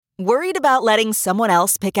Worried about letting someone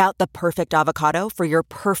else pick out the perfect avocado for your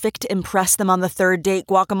perfect impress them on the third date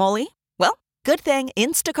guacamole? Well, good thing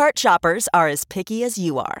Instacart shoppers are as picky as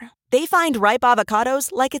you are. They find ripe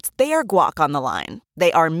avocados like it's their guac on the line.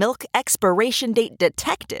 They are milk expiration date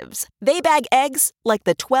detectives. They bag eggs like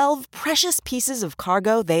the 12 precious pieces of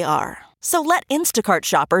cargo they are. So let Instacart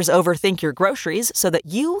shoppers overthink your groceries so that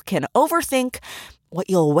you can overthink what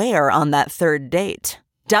you'll wear on that third date.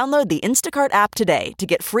 Download the Instacart app today to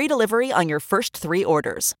get free delivery on your first 3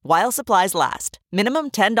 orders, while supplies last.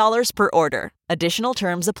 Minimum $10 per order. Additional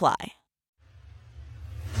terms apply.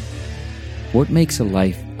 What makes a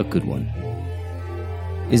life a good one?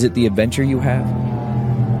 Is it the adventure you have?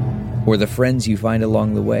 Or the friends you find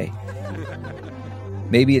along the way?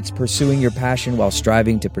 Maybe it's pursuing your passion while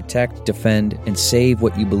striving to protect, defend, and save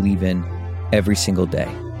what you believe in every single day.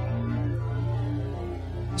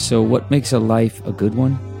 So what makes a life a good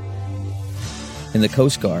one? In the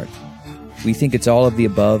Coast Guard, we think it's all of the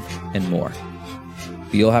above and more.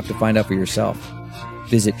 But you'll have to find out for yourself.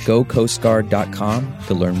 Visit gocoastguard.com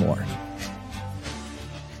to learn more.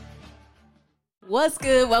 What's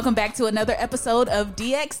good? Welcome back to another episode of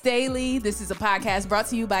DX Daily. This is a podcast brought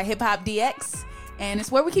to you by Hip Hop DX, and it's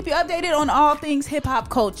where we keep you updated on all things hip hop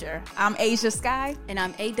culture. I'm Asia Sky. And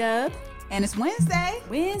I'm A-Dub. And it's Wednesday.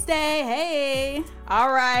 Hey.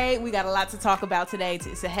 All right, we got a lot to talk about today.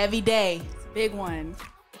 It's a heavy day. It's a big one.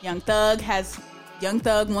 Young Thug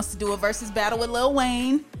wants to do a versus battle with Lil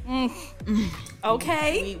Wayne.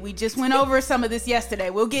 Okay. We just went over some of this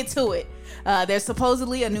yesterday. We'll get to it. There's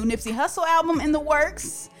supposedly a new Nipsey Hussle album in the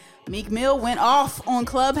works. Meek Mill went off on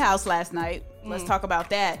Clubhouse last night. Let's talk about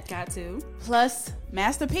that. Got to. Plus,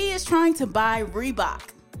 Master P is trying to buy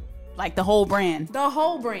Reebok. Like the whole brand. The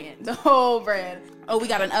whole brand. Oh, we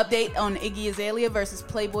got an update on Iggy Azalea versus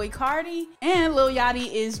Playboi Carti. And Lil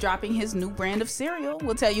Yachty is dropping his new brand of cereal.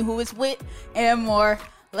 We'll tell you who it's with and more.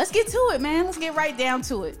 Let's get to it, man. Let's get right down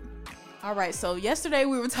to it. All right, so yesterday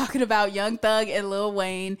we were talking about Young Thug and Lil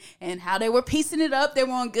Wayne and how they were piecing it up. They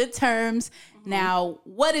were on good terms. Now,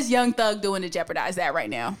 what is Young Thug doing to jeopardize that right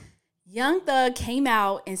now? Young Thug came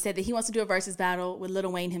out and said that he wants to do a versus battle with Lil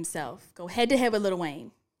Wayne himself. Go head to head with Lil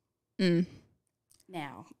Wayne.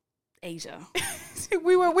 Now, Asia.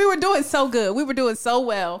 we were doing so good. We were doing so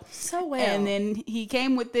well. And then then he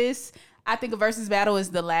came with this. I think a versus battle is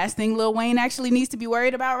the last thing Lil Wayne actually needs to be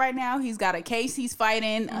worried about right now. He's got a case he's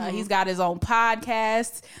fighting. He's got his own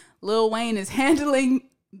podcast. Lil Wayne is handling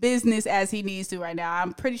business as he needs to right now.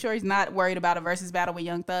 I'm pretty sure he's not worried about a versus battle with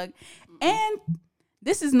Young Thug. And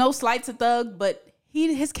this is no slight to Thug, but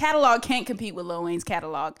his catalog can't compete with Lil Wayne's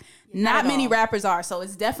catalog. Not many rappers are, so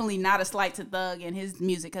it's definitely not a slight to Thug and his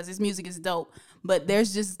music, because his music is dope. But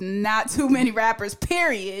there's just not too many rappers,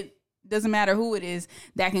 period. Doesn't matter who it is,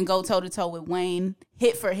 that can go toe-to-toe with Wayne,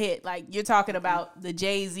 hit for hit. Like, you're talking about the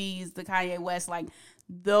Jay-Z's, the Kanye West, like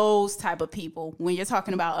those type of people when you're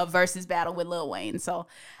talking about a versus battle with Lil Wayne. So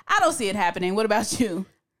I don't see it happening. What about you?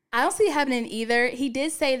 I don't see it happening either. He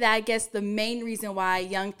did say that I guess the main reason why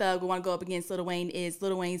Young Thug would want to go up against Lil Wayne is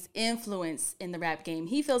Lil Wayne's influence in the rap game.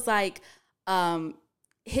 He feels like Young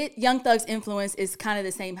Thug's influence is kind of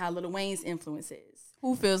the same how Lil Wayne's influence is.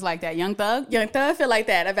 Who feels like that? Young Thug? Young Thug feel like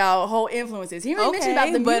that about whole influences. He really mentioned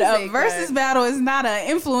about the music. But a versus battle is not an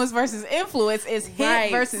influence versus influence. It's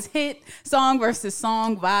hit versus hit, song versus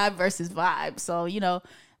song, vibe versus vibe. So,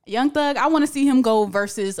 Young Thug, I want to see him go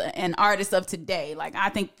versus an artist of today. Like, I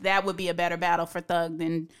think that would be a better battle for Thug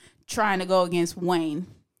than trying to go against Wayne,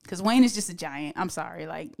 because Wayne is just a giant. I'm sorry,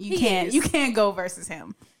 like you can't go versus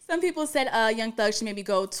him. Some people said Young Thug should maybe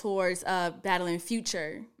go towards battling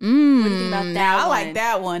Future. What do you think about that? I like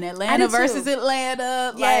that one. Atlanta versus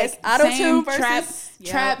Atlanta. Yes, like auto-tune versus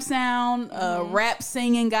trap sound, rap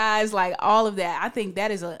singing guys, like all of that. I think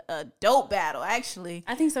that is a dope battle, actually.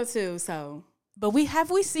 I think so too. But have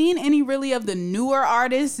we seen any really of the newer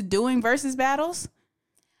artists doing versus battles?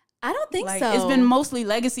 I don't think so. It's been mostly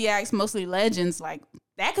legacy acts, mostly legends. Like,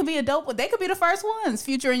 that could be a dope one. They could be the first ones,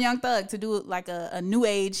 Future and Young Thug, to do like a new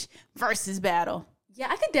age versus battle. Yeah,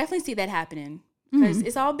 I could definitely see that happening. Because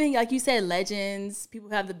it's all been, like you said, legends. People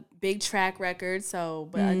have the big track record. So,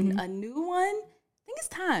 but a new one, I think it's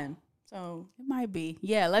time. So it might be.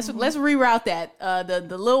 Yeah, let's reroute that.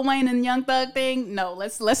 The Lil Wayne and Young Thug thing. No,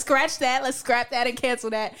 let's scratch that. Let's scrap that and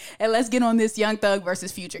cancel that. And let's get on this Young Thug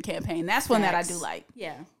versus Future campaign. That's one that I do like.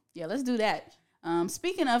 Yeah, let's do that.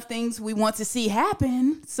 Speaking of things we want to see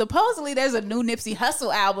happen, supposedly there's a new Nipsey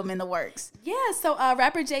Hussle album in the works. Yeah, so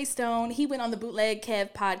rapper Jay Stone, he went on the Bootleg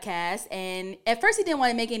Kev podcast, and at first he didn't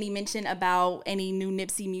want to make any mention about any new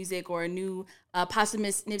Nipsey music or a new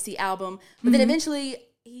posthumous Nipsey album, but then eventually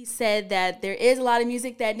he said that there is a lot of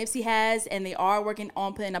music that Nipsey has, and they are working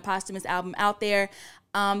on putting a posthumous album out there.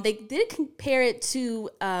 They did compare it to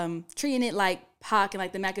treating it like Pac and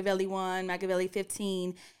like the Machiavelli 1, Machiavelli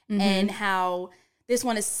 15, and how this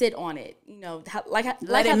one is sit on it,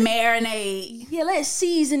 let it marinate. Yeah, let it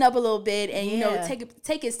season up a little bit, and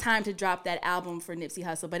take its time to drop that album for Nipsey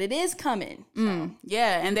Hussle. But it is coming. So.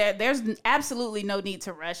 Yeah, and there's absolutely no need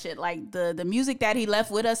to rush it. Like the music that he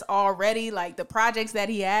left with us already, like the projects that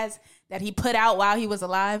he has, that he put out while he was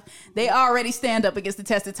alive, they already stand up against the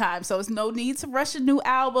test of time. So it's no need to rush a new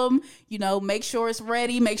album. Make sure it's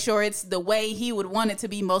ready. Make sure it's the way he would want it to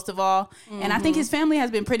be, most of all. And I think his family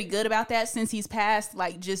has been pretty good about that since he's passed,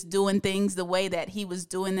 like just doing things the way that he was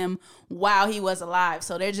doing them while he was alive.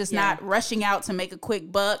 So they're just not rushing out to make a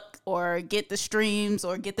quick buck or get the streams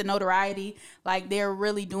or get the notoriety. Like they're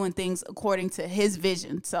really doing things according to his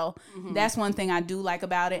vision. So that's one thing I do like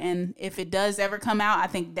about it. And if it does ever come out, I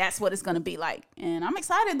think that's what it's going to be like. And I'm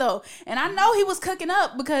excited though. And I know he was cooking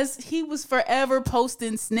up because he was forever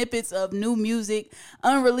posting snippets of new music,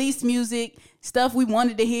 unreleased music, stuff we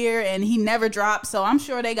wanted to hear, and he never dropped. So I'm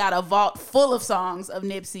sure they got a vault full of songs of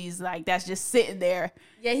Nipsey's, like that's just sitting there.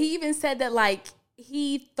 Yeah, he even said that like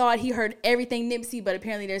he thought he heard everything Nipsey, but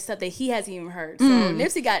apparently there's stuff that he hasn't even heard. So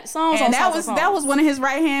Nipsey got songs and on songs. That was one of his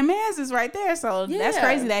right hand mans is right there. So that's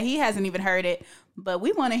crazy that he hasn't even heard it, but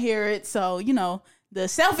we want to hear it. So the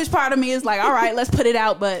selfish part of me is like, all right, let's put it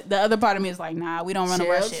out. But the other part of me is like, nah, we don't want to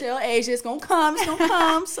rush it. Chill, Asia, it's gonna come.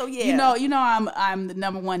 So yeah, I'm the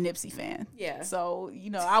number one Nipsey fan. Yeah. So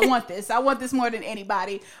I want this. I want this more than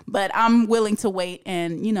anybody. But I'm willing to wait.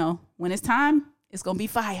 And when it's time, it's gonna be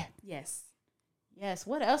fire. Yes.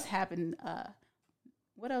 What else happened?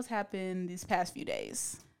 What else happened these past few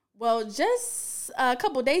days? Well, just a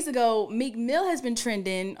couple of days ago, Meek Mill has been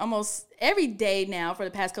trending almost every day now for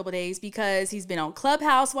the past couple of days because he's been on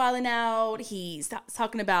Clubhouse wilding out. He's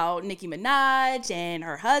talking about Nicki Minaj and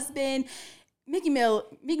her husband. Meek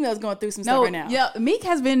Mill's going through some stuff right now. Yeah, Meek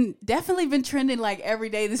has definitely been trending like every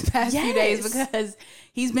day this past few days because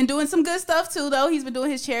he's been doing some good stuff too, though. He's been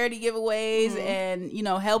doing his charity giveaways and,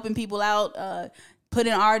 helping people out,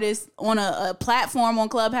 putting artists on a platform on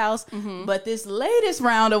Clubhouse. But this latest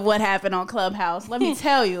round of what happened on Clubhouse, let me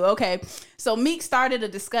tell you, okay. So Meek started a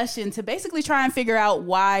discussion to basically try and figure out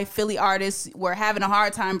why Philly artists were having a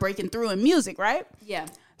hard time breaking through in music, right? Yeah.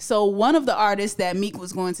 So one of the artists that Meek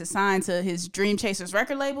was going to sign to his Dream Chasers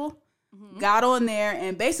record label got on there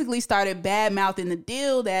and basically started bad-mouthing the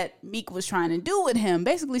deal that Meek was trying to do with him.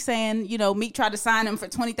 Basically saying, Meek tried to sign him for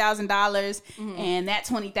 $20,000 and that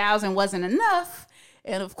 $20,000 wasn't enough.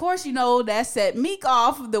 And of course, that set Meek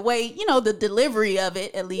off the way, the delivery of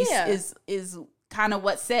it at least is kind of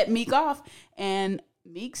what set Meek off. And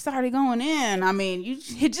Meek started going in. I mean, you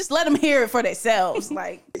just let them hear it for themselves.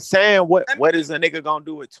 Like saying what is a nigga gonna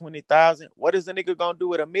do with 20,000? What is a nigga gonna do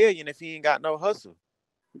with $1 million if he ain't got no hustle?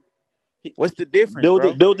 What's the difference?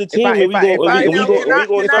 Build the team. If I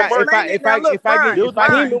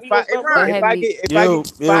get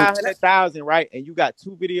 500,000, right, and you got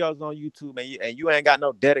 2 videos on YouTube and you ain't got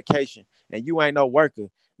no dedication and you ain't no worker,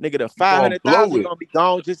 nigga, the 500,000 gonna be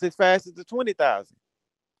gone just as fast as the 20,000.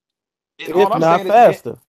 If not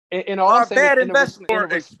faster. And all I'm saying is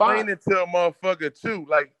investment. Explaining to a motherfucker too,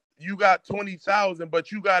 like you got 20,000,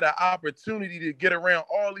 but you got an opportunity to get around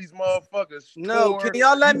all these motherfuckers. No, can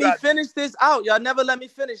y'all let me finish this out? Y'all never let me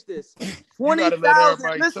finish this.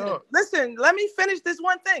 20,000. Listen, let me finish this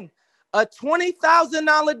one thing. A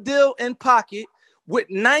 $20,000 deal in pocket with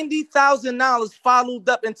 $90,000 followed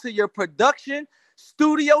up into your production,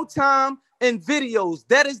 studio time, and videos.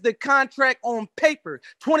 That is the contract on paper.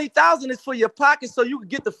 20,000 is for your pocket so you can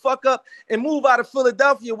get the fuck up and move out of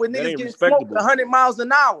Philadelphia with niggas getting smoked 100 miles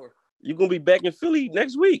an hour. You're going to be back in Philly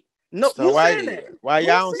next week. No, so why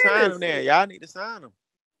y'all don't sign him then? Y'all need to sign him.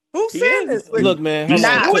 Who's saying this? Look, man. Hold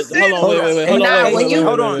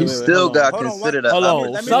on. You still got considered a... Hold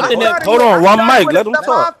on. One mic. Let him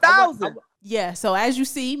talk. Yeah, so as you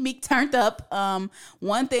see, Meek turned up.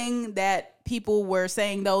 One thing that people were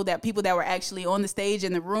saying, though, that people that were actually on the stage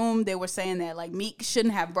in the room, they were saying that like Meek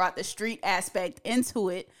shouldn't have brought the street aspect into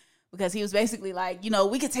it because he was basically like,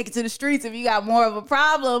 we could take it to the streets if you got more of a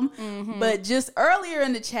problem. But just earlier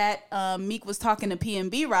in the chat, Meek was talking to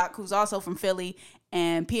PNB Rock, who's also from Philly,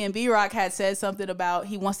 and PNB Rock had said something about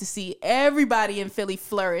he wants to see everybody in Philly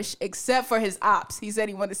flourish except for his ops. He said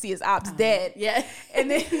he wanted to see his ops dead. Yeah. And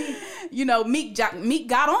then, Meek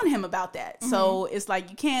got on him about that. So it's like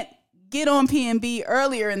you can't get on PNB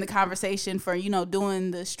earlier in the conversation for,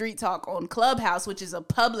 doing the street talk on Clubhouse, which is a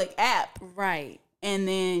public app. Right. And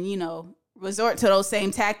then, resort to those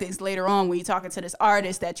same tactics later on when you're talking to this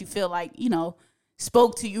artist that you feel like,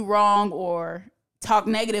 spoke to you wrong or talk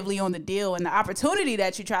negatively on the deal and the opportunity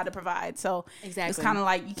that you try to provide. So it's kind of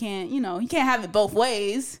like you can't have it both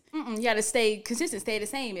ways. You got to stay consistent, stay the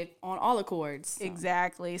same on all accords. So.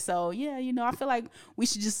 Exactly. So yeah, I feel like we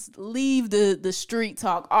should just leave the street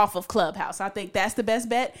talk off of Clubhouse. I think that's the best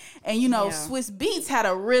bet. And Swiss Beats had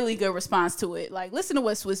a really good response to it. Like, listen to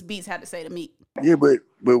what Swiss Beats had to say to Meek. Yeah, but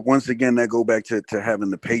once again, that go back to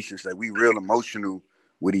having the patience. That we real emotional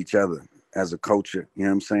with each other as a culture. You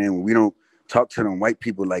know what I'm saying? We don't talk to them white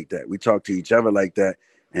people like that. We talk to each other like that.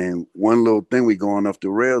 And one little thing, we going off the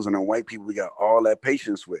rails, and on white people, we got all that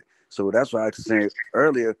patience with. So that's why I was saying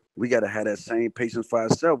earlier, we got to have that same patience for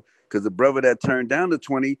ourselves. Because the brother that turned down the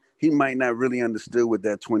 20, he might not really understood what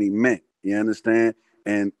that 20 meant. You understand?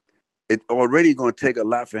 And it already going to take a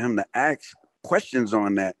lot for him to ask questions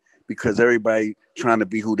on that, because everybody trying to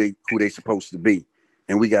be who they supposed to be.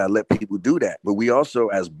 And we got to let people do that. But we also,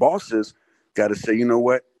 as bosses, got to say, you know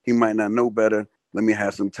what? He might not know better. Let me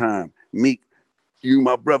have some time. Meek, you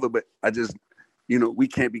my brother, but I just, we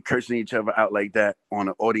can't be cursing each other out like that on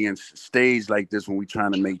an audience stage like this when we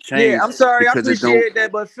trying to make change. Yeah, I'm sorry. I appreciate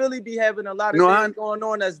that, but Philly be having a lot of things going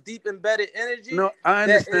on that's deep embedded energy. No, I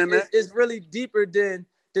understand that. It's really deeper than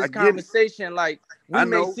this conversation. Like, we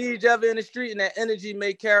may see each other in the street and that energy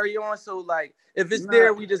may carry on. So, like, if it's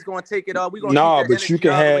there, we just going to take it off. We gonna keep that you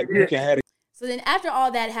can have it. So then after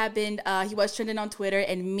all that happened, he was trending on Twitter,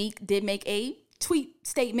 and Meek did make a tweet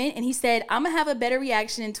statement, and he said, "I'm going to have a better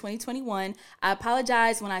reaction in 2021. I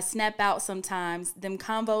apologize when I snap out sometimes. Them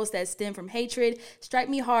convos that stem from hatred strike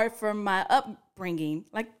me hard from my upbringing."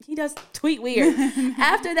 Like, he does tweet weird.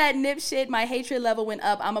 After that Nip shit, my hatred level went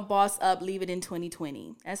up. I'm a boss up, leave it in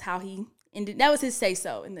 2020. That's how he ended. That was his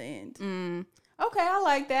say-so in the end. Okay, I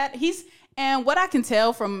like that. And what I can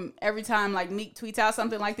tell from every time like Meek tweets out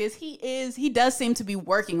something like this, he does seem to be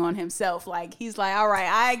working on himself. Like, he's like, all right,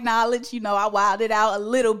 I acknowledge, I wilded out a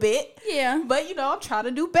little bit. Yeah. But, I'm trying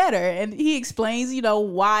to do better. And he explains,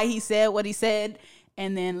 why he said what he said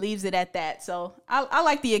and then leaves it at that. So I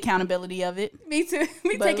like the accountability of it. Me too.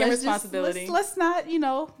 Me taking responsibility. Let's not,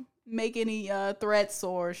 make any threats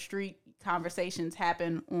or street conversations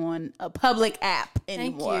happen on a public app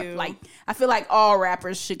anymore. Thank you. Like, I feel like all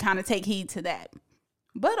rappers should kind of take heed to that.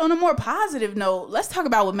 But on a more positive note, let's talk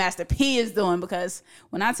about what Master P is doing, because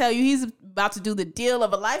when I tell you he's about to do the deal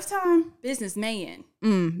of a lifetime, businessman,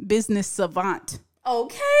 business savant,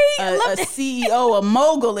 okay, a CEO, a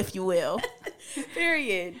mogul, if you will.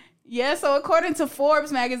 Period. Yeah. So according to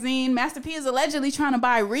Forbes magazine, Master P is allegedly trying to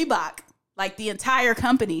buy Reebok. Like, the entire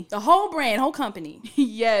company. The whole brand, whole company.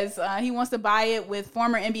 Yes. He wants to buy it with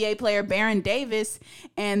former NBA player Baron Davis.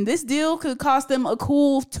 And this deal could cost them a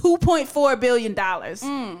cool $2.4 billion.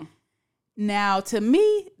 Now, to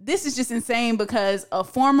me, this is just insane, because a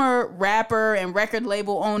former rapper and record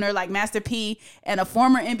label owner like Master P and a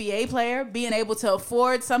former NBA player being able to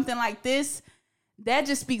afford something like this, that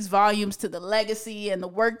just speaks volumes to the legacy and the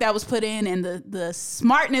work that was put in and the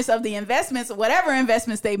smartness of the investments, whatever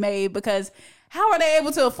investments they made, because how are they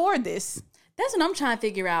able to afford this? That's what I'm trying to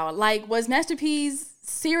figure out. Like, was Master P's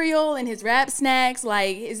cereal and his rap snacks,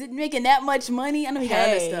 like, is it making that much money? I know he got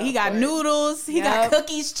other stuff. He got noodles, he got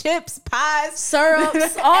cookies, chips, pies,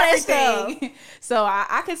 syrups, all that stuff. So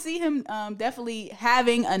I could see him definitely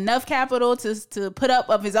having enough capital to put up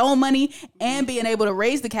of his own money and being able to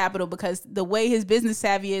raise the capital, because the way his business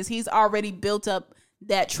savvy is, he's already built up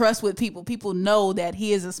that trust with people. People know that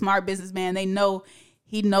he is a smart businessman. They know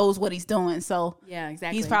he knows what he's doing. So yeah,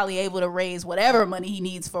 exactly. He's probably able to raise whatever money he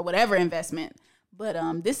needs for whatever investment. But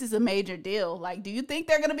this is a major deal. Like, do you think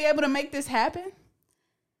they're going to be able to make this happen?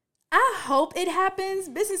 I hope it happens.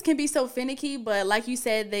 Business can be so finicky, but like you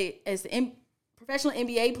said, as a professional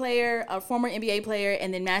NBA player, a former NBA player,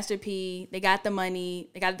 and then Master P, they got the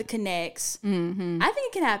money, they got the connects. Mm-hmm. I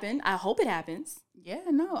think it can happen. I hope it happens. Yeah,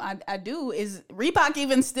 no, I do. Is Reebok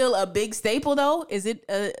even still a big staple, though? Is it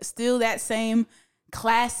still that same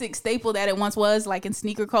classic staple that it once was, like in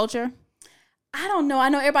sneaker culture? I don't know. I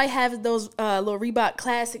know everybody has those little Reebok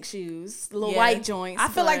classic shoes, the little white joints. I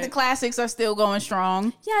feel like the classics are still going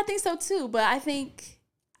strong. Yeah, I think so too. But I think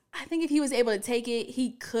if he was able to take it,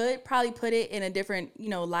 he could probably put it in a different,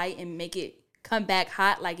 light and make it come back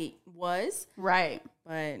hot like it was. Right.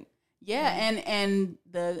 But Yeah, and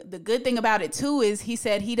the good thing about it too is he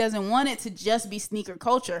said he doesn't want it to just be sneaker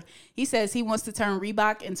culture. He says he wants to turn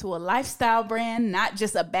Reebok into a lifestyle brand, not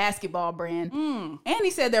just a basketball brand. And he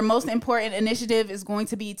said their most important initiative is going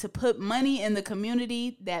to be to put money in the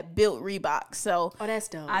community that built Reebok. So that's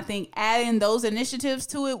dope. I think adding those initiatives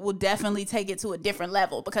to it will definitely take it to a different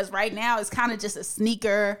level, because right now it's kind of just a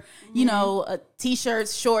sneaker, you know,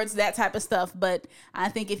 t-shirts, shorts, that type of stuff. But I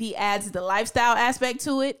think if he adds the lifestyle aspect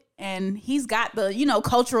to it, and he's got the, you know,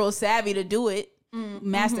 cultural savvy to do it,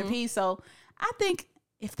 masterpiece. So I think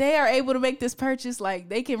if they are able to make this purchase, like,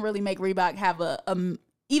 they can really make Reebok have a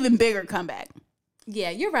even bigger comeback.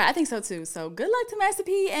 Yeah, you're right. I think so too. So good luck to Master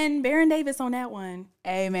P and Baron Davis on that one.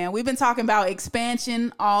 Hey man, we've been talking about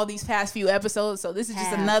expansion all these past few episodes, so this is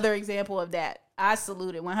just another example of that. I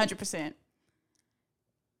salute it 100%.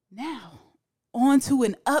 Now, on to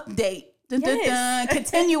an update. Dun, dun, dun,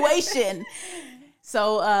 continuation.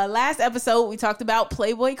 So last episode, we talked about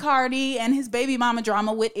Playboy Cardi and his baby mama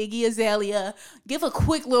drama with Iggy Azalea. Give a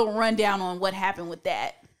quick little rundown on what happened with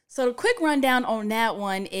that. So the quick rundown on that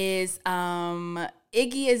one is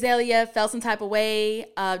Iggy Azalea felt some type of way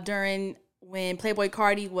during when Playboy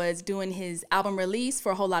Cardi was doing his album release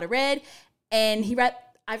for A Whole Lot of Red. And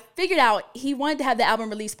I figured out he wanted to have the album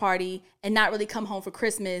release party and not really come home for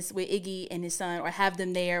Christmas with Iggy and his son, or have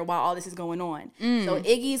them there while all this is going on. So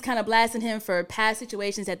Iggy's kind of blasting him for past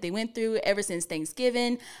situations that they went through ever since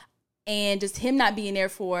Thanksgiving, and just him not being there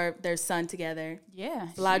for their son together. Yeah.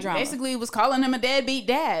 A lot of drama. Basically was calling him a deadbeat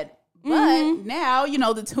dad. But now, you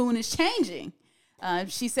know, the tune is changing.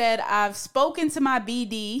 She said, I've spoken to my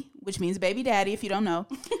BD, which means baby daddy, if you don't know.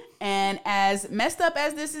 And as messed up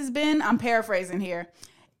as this has been, I'm paraphrasing here,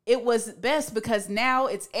 it was best because now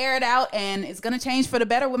it's aired out and it's going to change for the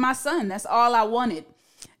better with my son. That's all I wanted.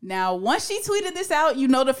 Now, once she tweeted this out, you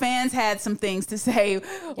know the fans had some things to say.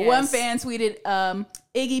 Yes. One fan tweeted,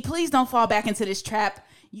 Iggy, please don't fall back into this trap.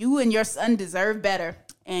 You and your son deserve better.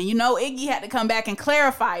 And you know, Iggy had to come back and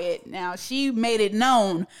clarify it. Now, she made it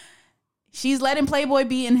known. She's letting Playboy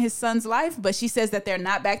be in his son's life, but she says that they're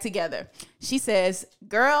not back together. She says,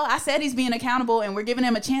 girl, I said he's being accountable and we're giving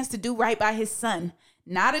him a chance to do right by his son.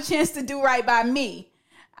 Not a chance to do right by me.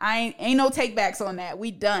 Ain't no takebacks on that. We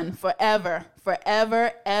done forever,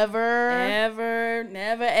 ever. Never,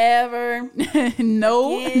 ever.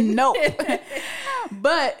 No.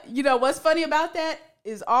 But you know what's funny about that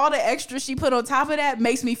is all the extra she put on top of that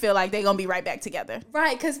makes me feel like they're gonna be right back together.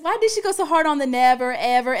 Right, because why did she go so hard on the never,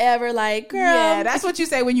 ever? Like, girl. Yeah, that's what you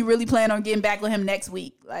say when you really plan on getting back with him next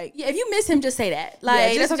week. Like, yeah, if you miss him, just say that.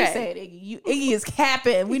 Like, yeah, that's okay. Just say it, Iggy. Iggy is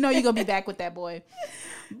capping. We know you're gonna be back with that boy.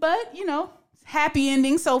 But, you know, happy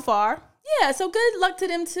ending so far. Yeah, so good luck to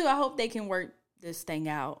them too. I hope they can work this thing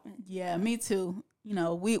out. Yeah, me too. You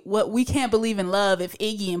know, we can't believe in love if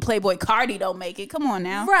Iggy and Playboy Cardi don't make it. Come on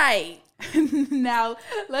now. Right. Now,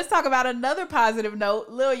 let's talk about another positive note.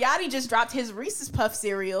 Lil Yachty just dropped his Reese's Puff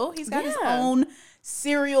cereal. He's got his own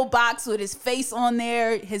cereal box with his face on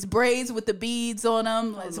there, his braids with the beads on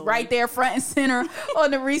them. It's right there front and center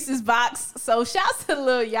on the Reese's box. So shouts to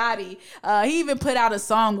Lil Yachty. He even put out a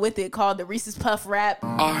song with it called the Reese's Puff Rap.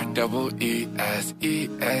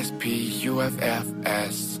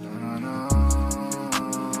 REESESPUFFS.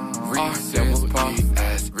 Reese's Puff,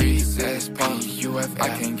 Reese's Puff, I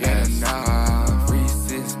can't get enough.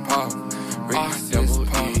 Reese's Puff, Reese's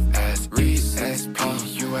Puff, Reese's Puff,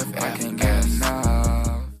 I can't get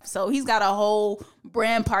enough. So he's got a whole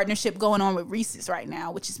brand partnership going on with Reese's right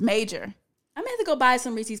now, which is major. I may have to go buy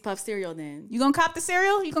some Reese's Puff cereal then. You gonna cop the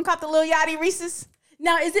cereal? You gonna cop the Lil Yachty Reese's?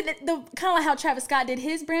 Now, is it the kind of like how Travis Scott did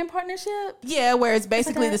his brand partnership? Yeah, where it's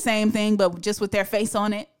basically the same thing, but just with their face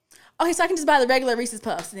on it. Okay, so I can just buy the regular Reese's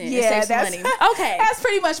Puffs then. Yeah, and save some money. Okay, that's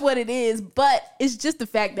pretty much what it is. But it's just the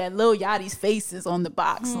fact that Lil Yachty's face is on the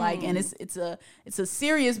box, like, and it's a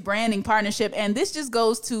serious branding partnership. And this just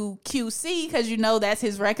goes to QC because you know that's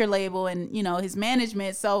his record label and you know his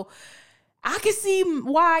management. So I can see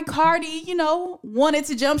why Cardi, you know, wanted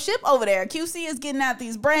to jump ship over there. QC is getting out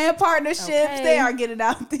these brand partnerships. Okay. They are getting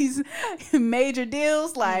out these major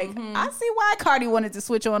deals. Like I see why Cardi wanted to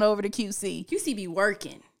switch on over to QC. QC be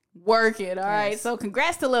working. All right. So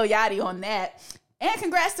congrats to Lil Yachty on that. And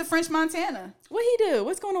congrats to French Montana. What he do?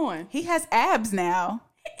 What's going on? He has abs now.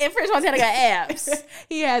 And French Montana got abs.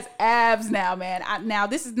 He has abs now, man. Now,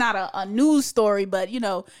 this is not a news story, but, you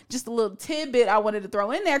know, just a little tidbit I wanted to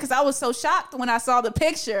throw in there because I was so shocked when I saw the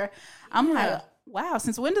picture. I'm like, wow,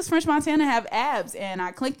 since when does French Montana have abs? And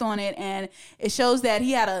I clicked on it, and it shows that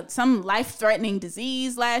he had some life-threatening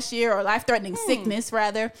disease last year, or life-threatening sickness,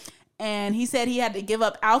 rather. and he said he had to give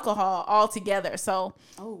up alcohol altogether. So,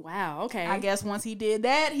 oh wow, okay. I guess once he did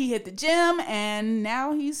that, he hit the gym, and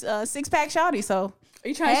now he's a 6-pack shawty. So, are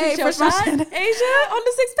you trying to shoot your shot, Asia, on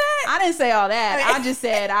the 6-pack? I didn't say all that. I just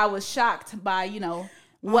said I was shocked by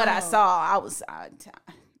what I saw. I was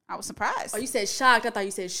surprised. Oh, you said shocked. I thought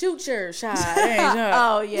you said shoot your shot.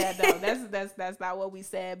 Oh yeah, no, that's not what we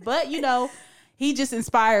said. But he just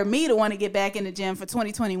inspired me to want to get back in the gym for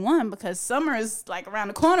 2021 because summer is like around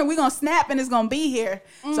the corner. We're gonna snap and it's gonna be here.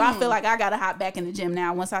 So I feel like I gotta hop back in the gym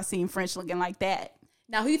now once I seen French looking like that.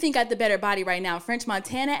 Now, who you think got the better body right now? French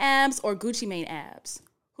Montana abs or Gucci Mane abs?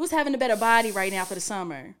 Who's having the better body right now for the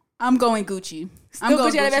summer? I'm going Gucci. I'm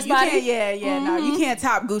going Gucci got the best body? No, you can't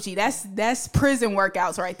top Gucci. That's prison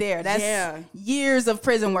workouts right there. That's years of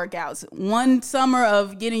prison workouts. One summer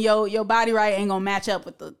of getting your body right ain't gonna match up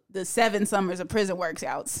with the 7 summers of prison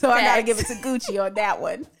workouts. So I gotta give it to Gucci on that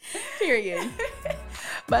one. Period.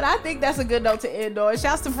 But I think that's a good note to end on.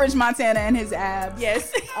 Shouts to French Montana and his abs.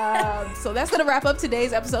 Yes. So that's going to wrap up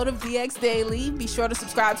today's episode of DX Daily. Be sure to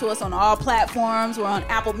subscribe to us on all platforms. We're on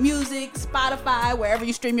Apple Music, Spotify, wherever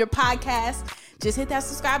you stream your podcast. Just hit that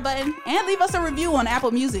subscribe button and leave us a review on Apple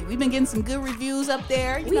Music. We've been getting some good reviews up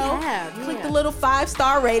there. You know, click the little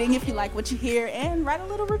 5-star rating if you like what you hear and write a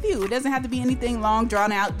little review. It doesn't have to be anything long,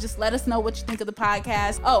 drawn out. Just let us know what you think of the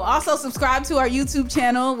podcast. Oh, also subscribe to our YouTube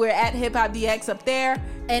channel. We're at Hip Hop DX up there.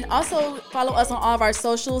 And also follow us on all of our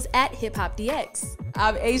socials at Hip Hop DX.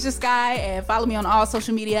 I'm Asia Sky, and follow me on all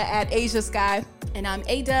social media at Asia Sky. And I'm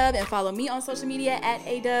A-Dub, and follow me on social media at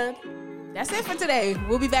A-Dub. That's it for today.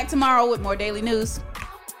 We'll be back tomorrow with more daily news.